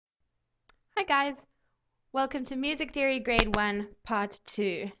Hi guys, welcome to Music Theory Grade 1 Part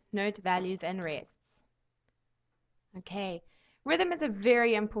 2, Note Values and Rests. Okay, rhythm is a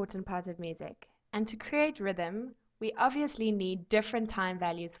very important part of music, and to create rhythm, we obviously need different time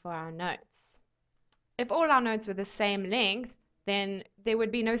values for our notes. If all our notes were the same length, then there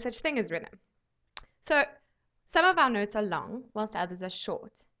would be no such thing as rhythm. So, some of our notes are long, whilst others are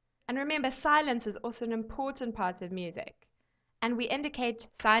short. And remember, silence is also an important part of music, and we indicate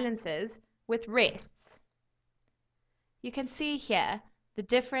silences with rests. You can see here the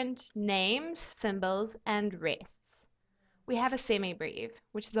different names, symbols, and rests. We have a semibreve,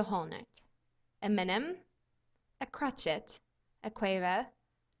 which is a whole note, a minim, a crotchet, a quaver,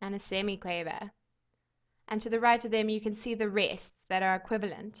 and a semiquaver. And to the right of them, you can see the rests that are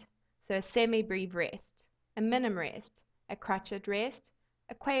equivalent. So a semibreve rest, a minim rest, a crotchet rest,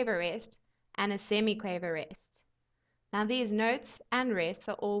 a quaver rest, and a semiquaver rest. Now these notes and rests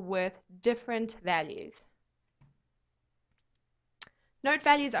are all worth different values. Note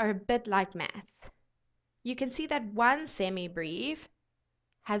values are a bit like maths. You can see that one semibreve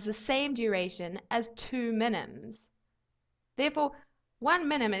has the same duration as two minims. Therefore, one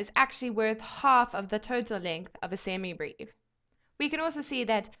minim is actually worth half of the total length of a semibreve. We can also see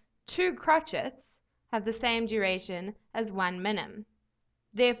that two crotchets have the same duration as one minim.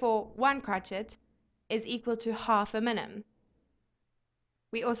 Therefore, one crotchet is equal to half a minim.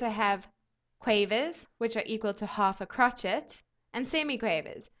 We also have quavers, which are equal to half a crotchet, and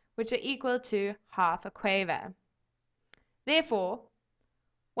semiquavers, which are equal to half a quaver. Therefore,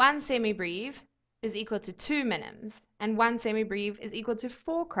 one semibreve is equal to two minims, and one semibreve is equal to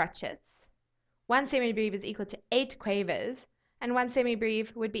four crotchets. One semibreve is equal to 8 quavers, and one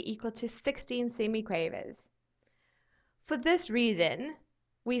semibreve would be equal to 16 semiquavers. For this reason,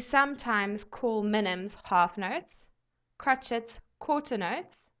 we sometimes call minims half notes, crotchets quarter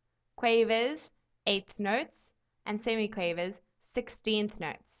notes, quavers eighth notes, and semiquavers 16th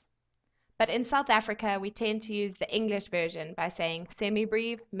notes. But in South Africa, we tend to use the English version by saying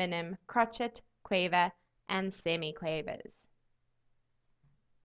semibreve, minim, crotchet, quaver, and semiquavers.